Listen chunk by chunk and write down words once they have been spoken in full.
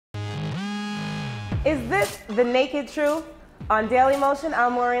Is this the naked truth? On Daily Motion,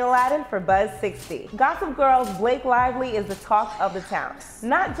 I'm Maureen Aladdin for Buzz 60. Gossip Girl's Blake Lively is the talk of the town.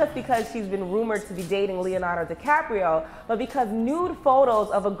 Not just because she's been rumored to be dating Leonardo DiCaprio, but because nude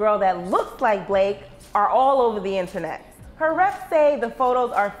photos of a girl that looks like Blake are all over the internet. Her reps say the photos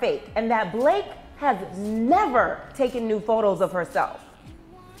are fake and that Blake has never taken nude photos of herself.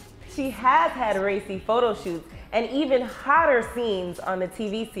 She has had racy photo shoots and even hotter scenes on the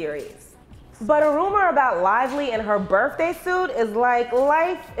TV series. But a rumor about Lively in her birthday suit is like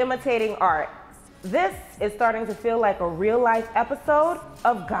life imitating art. This is starting to feel like a real-life episode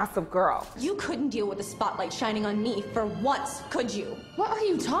of Gossip Girl. You couldn't deal with the spotlight shining on me for once, could you? What are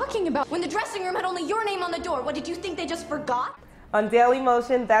you talking about? When the dressing room had only your name on the door, what, did you think they just forgot? On Daily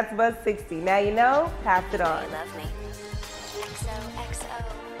Motion, that's Buzz 60. Now you know, pass it on. You love me.